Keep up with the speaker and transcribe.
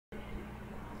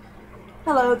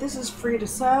Hello, this is Free to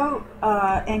Sew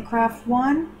and Craft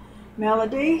One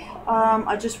Melody.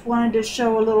 I just wanted to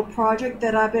show a little project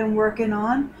that I've been working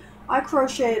on. I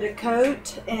crocheted a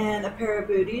coat and a pair of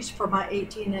booties for my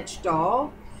 18-inch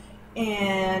doll,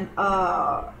 and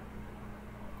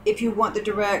if you want the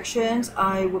directions,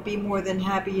 I would be more than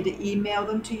happy to email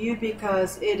them to you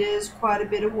because it is quite a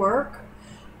bit of work.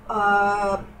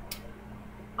 I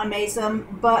made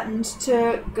some buttons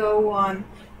to go on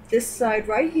this side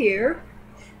right here.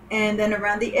 And then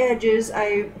around the edges,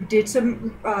 I did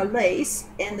some lace,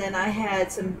 and then I had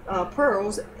some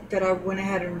pearls that I went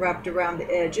ahead and wrapped around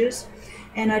the edges.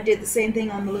 And I did the same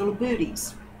thing on the little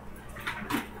booties.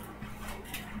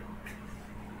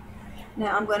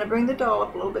 Now I'm going to bring the doll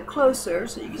up a little bit closer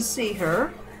so you can see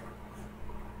her.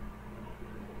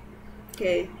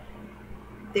 Okay,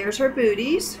 there's her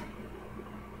booties.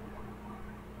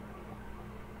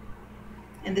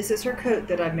 And this is her coat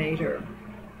that I made her.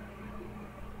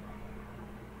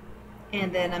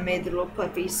 And then I made the little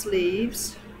puffy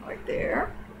sleeves right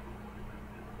there.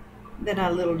 Then I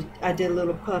did a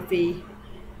little puffy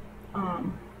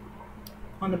on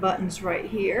the buttons right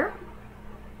here.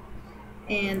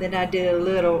 And then I did a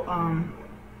little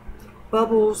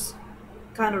bubbles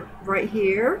kind of right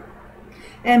here.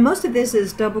 And most of this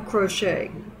is double crochet.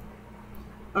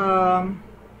 But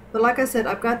like I said,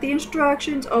 I've got the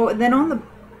instructions. Oh, and then on the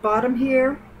bottom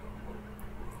here,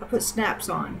 I put snaps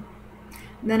on.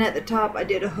 And then at the top I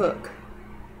did a hook.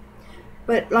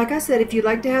 But like I said, if you'd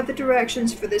like to have the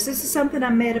directions for this is something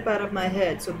I made up out of my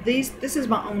head. So this is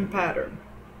my own pattern.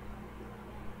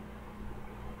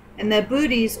 And the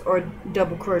booties are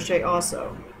double crochet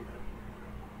also.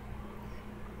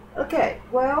 Okay,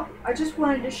 well, I just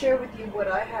wanted to share with you what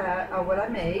I had, what I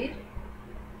made.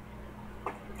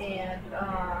 And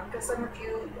because some of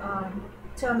you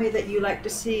tell me that you like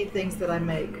to see things that I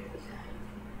make.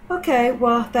 Okay,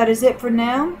 well, that is it for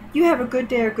now. You have a good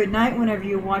day or good night whenever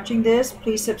you're watching this.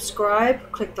 Please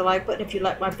subscribe, click the like button if you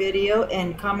like my video,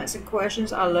 and comments and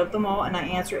questions. I love them all and I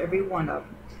answer every one of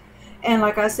them. And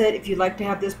like I said, if you'd like to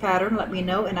have this pattern, let me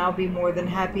know and I'll be more than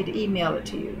happy to email it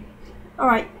to you.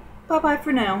 Alright, bye-bye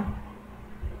for now.